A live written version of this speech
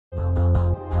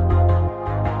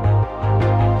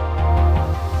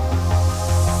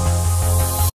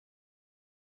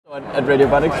At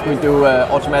Radiobotics we do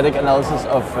automatic analysis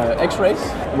of X-rays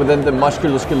within the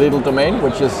musculoskeletal domain,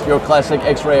 which is your classic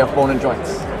X-ray of bone and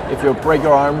joints. If you break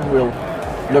your arm, we'll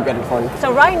look at it for you.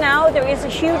 So right now there is a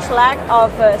huge lack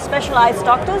of specialized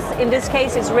doctors. In this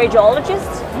case it's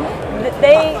radiologists.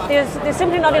 There's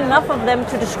simply not enough of them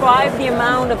to describe the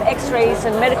amount of X-rays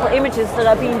and medical images that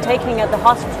are being taken at the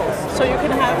hospitals. So you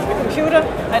can have a computer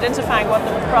identifying what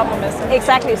the problem is.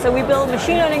 Exactly, so we build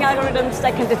machine learning algorithms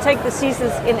that can detect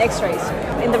diseases in X-rays.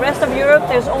 In the rest of Europe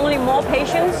there's only more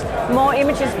patients, more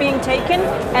images being taken,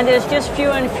 and there's just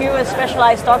fewer and fewer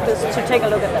specialized doctors to take a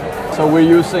look at them. So we're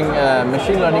using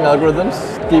machine learning algorithms,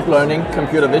 deep learning,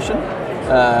 computer vision,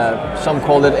 some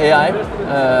call it AI,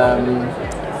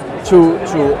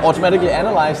 to automatically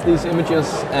analyze these images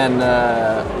and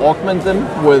augment them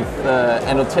with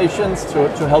annotations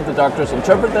to help the doctors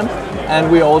interpret them.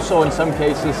 And we also in some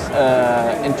cases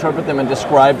interpret them and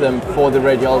describe them for the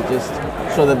radiologist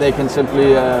so that they can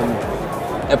simply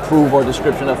approve or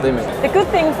description of the image. The good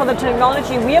thing for the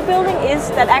technology we are building is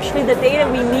that actually the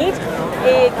data we need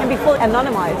can be fully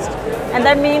anonymized. And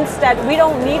that means that we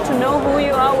don't need to know who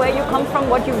you are, where you come from,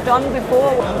 what you've done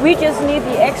before. We just need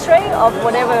the X-ray of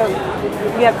whatever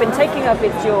you have been taking, if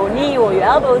it's your knee or your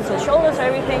elbows or shoulders or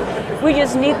everything. We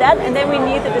just need that, and then we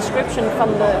need the description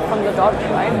from the doctor,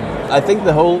 right? I think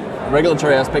the whole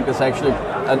regulatory aspect is actually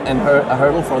a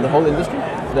hurdle for the whole industry.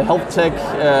 The health tech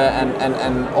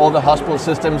and all the hospital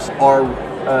systems are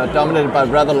dominated by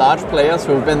rather large players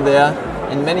who have been there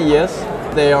in many years.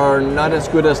 They are not as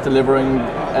good as delivering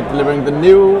the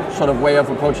new sort of way of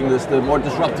approaching this, the more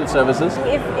disruptive services.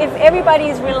 If everybody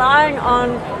is relying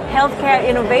on healthcare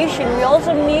innovation, we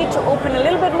also need to open a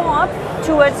little bit more up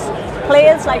towards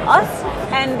players like us,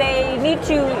 and they need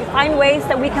to find ways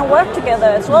that we can work together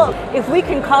as well. If we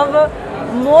can cover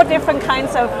more different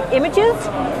kinds of images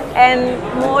and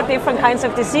more different kinds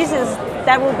of diseases,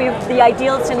 that will be the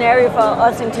ideal scenario for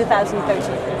us in 2030.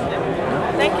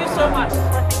 Thank you so much.